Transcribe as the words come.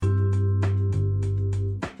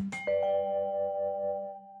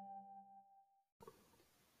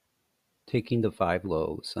Taking the 5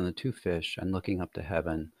 loaves and the 2 fish, and looking up to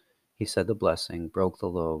heaven, he said the blessing, broke the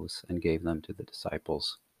loaves, and gave them to the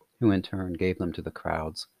disciples, who in turn gave them to the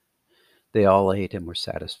crowds. They all ate and were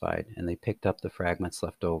satisfied, and they picked up the fragments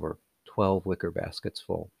left over, 12 wicker baskets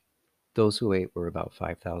full. Those who ate were about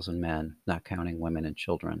 5,000 men, not counting women and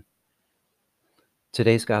children.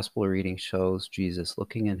 Today's gospel reading shows Jesus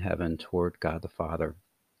looking in heaven toward God the Father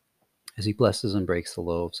as he blesses and breaks the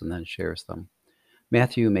loaves and then shares them.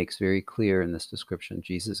 Matthew makes very clear in this description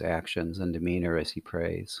Jesus' actions and demeanor as he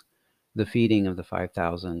prays. The feeding of the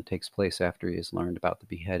 5,000 takes place after he has learned about the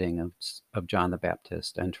beheading of John the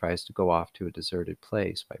Baptist and tries to go off to a deserted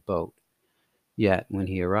place by boat. Yet, when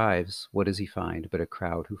he arrives, what does he find but a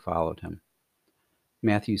crowd who followed him?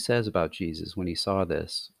 Matthew says about Jesus when he saw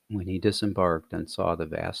this, when he disembarked and saw the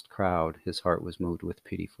vast crowd, his heart was moved with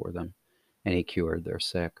pity for them, and he cured their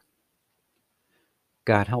sick.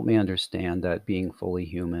 God, help me understand that being fully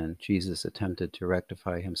human, Jesus attempted to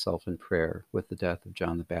rectify himself in prayer with the death of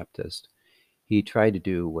John the Baptist. He tried to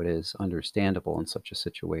do what is understandable in such a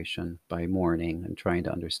situation by mourning and trying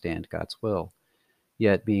to understand God's will.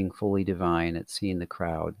 Yet, being fully divine at seeing the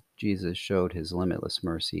crowd, Jesus showed his limitless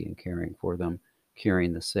mercy in caring for them,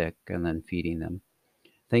 curing the sick, and then feeding them.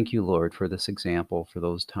 Thank you, Lord, for this example for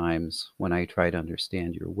those times when I try to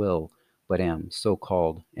understand your will, but am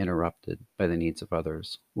so-called interrupted by the needs of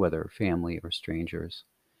others, whether family or strangers.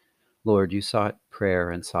 Lord, you sought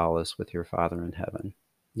prayer and solace with your Father in heaven,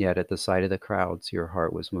 yet at the sight of the crowds your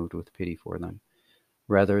heart was moved with pity for them.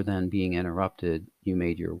 Rather than being interrupted, you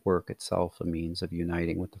made your work itself a means of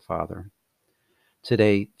uniting with the Father.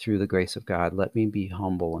 Today, through the grace of God, let me be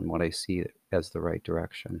humble in what I see as the right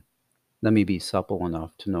direction. Let me be supple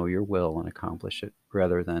enough to know your will and accomplish it,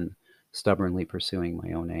 rather than stubbornly pursuing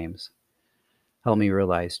my own aims. Help me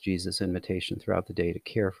realize Jesus' invitation throughout the day to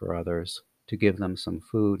care for others, to give them some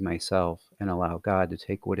food myself, and allow God to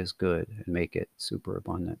take what is good and make it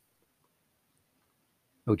superabundant.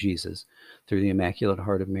 O Jesus, through the Immaculate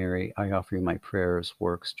Heart of Mary, I offer you my prayers,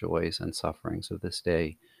 works, joys, and sufferings of this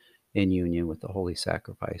day in union with the holy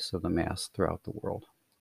sacrifice of the Mass throughout the world.